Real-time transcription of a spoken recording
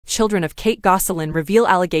children of Kate Gosselin reveal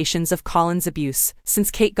allegations of Colin's abuse.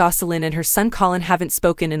 Since Kate Gosselin and her son Colin haven't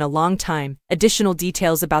spoken in a long time, additional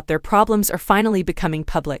details about their problems are finally becoming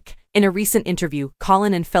public. In a recent interview,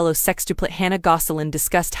 Colin and fellow sextuplet Hannah Gosselin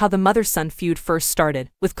discussed how the mother-son feud first started,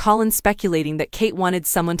 with Colin speculating that Kate wanted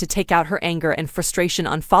someone to take out her anger and frustration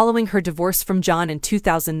on following her divorce from John in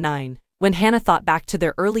 2009. When Hannah thought back to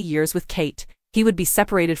their early years with Kate, "He would be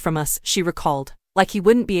separated from us," she recalled. "Like he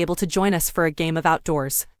wouldn't be able to join us for a game of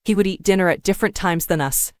outdoors. He would eat dinner at different times than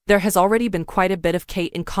us." There has already been quite a bit of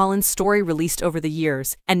Kate and Colin's story released over the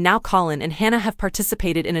years, and now Colin and Hannah have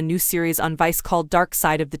participated in a new series on Vice called Dark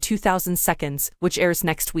Side of the 2000 Seconds, which airs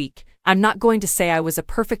next week. "I'm not going to say I was a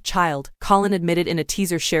perfect child," Colin admitted in a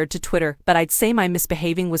teaser shared to Twitter, "but I'd say my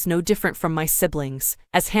misbehaving was no different from my siblings."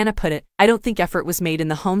 As Hannah put it, "I don't think effort was made in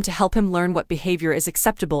the home to help him learn what behavior is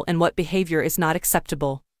acceptable and what behavior is not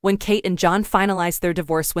acceptable." When Kate and John finalized their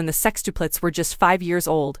divorce when the sextuplets were just 5 years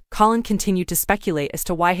old, Colin continued to speculate as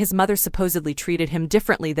to why his mother supposedly treated him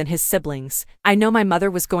differently than his siblings. "I know my mother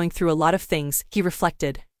was going through a lot of things," he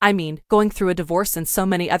reflected. "I mean, going through a divorce and so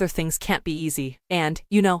many other things can't be easy. And,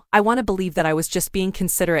 I want to believe that I was just being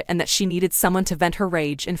considerate and that she needed someone to vent her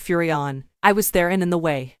rage and fury on. I was there and in the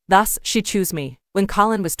way. Thus, she chose me." When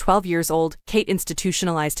Colin was 12 years old, Kate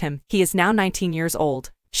institutionalized him. He is now 19 years old.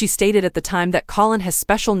 She stated at the time that Colin has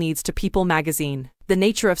special needs to People magazine. "The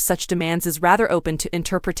nature of such demands is rather open to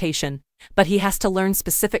interpretation, but he has to learn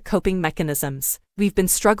specific coping mechanisms. We've been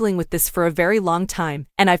struggling with this for a very long time,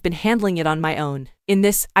 and I've been handling it on my own. In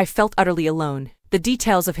this, I felt utterly alone." The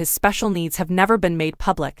details of his special needs have never been made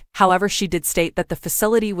public. However, she did state that the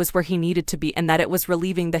facility was where he needed to be and that it was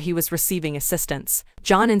relieving that he was receiving assistance.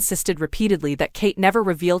 John insisted repeatedly that Kate never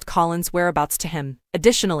revealed Colin's whereabouts to him.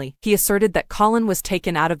 Additionally, he asserted that Colin was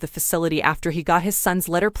taken out of the facility after he got his son's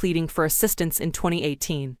letter pleading for assistance in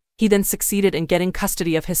 2018. He then succeeded in getting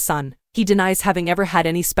custody of his son. He denies having ever had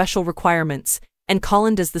any special requirements, and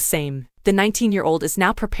Colin does the same. The 19-year-old is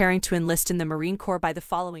now preparing to enlist in the Marine Corps by the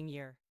following year.